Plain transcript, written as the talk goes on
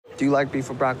Do you like beef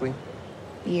with broccoli?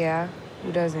 Yeah,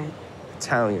 who doesn't?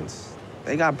 Italians.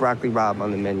 They got broccoli rabe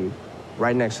on the menu,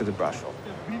 right next to the bruschetta.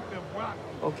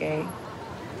 Okay.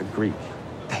 The Greek.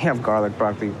 They have garlic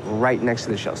broccoli right next to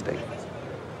the shell steak.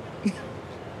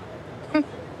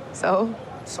 So?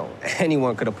 So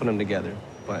anyone could have put them together,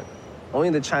 but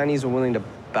only the Chinese were willing to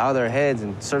bow their heads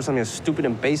and serve something as stupid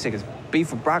and basic as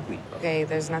beef with broccoli. Okay,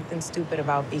 there's nothing stupid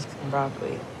about beef and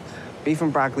broccoli. Beef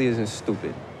and broccoli isn't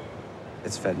stupid.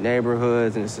 It's fed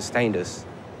neighborhoods and it sustained us.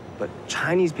 But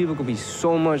Chinese people could be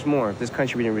so much more if this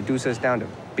country didn't reduce us down to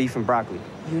beef and broccoli.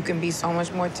 You can be so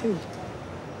much more, too.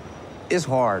 It's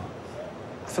hard.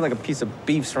 I feel like a piece of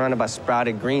beef surrounded by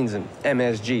sprouted greens and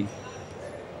MSG.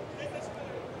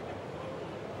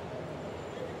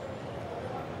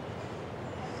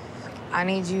 I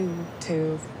need you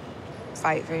to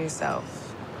fight for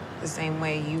yourself the same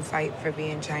way you fight for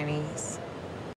being Chinese.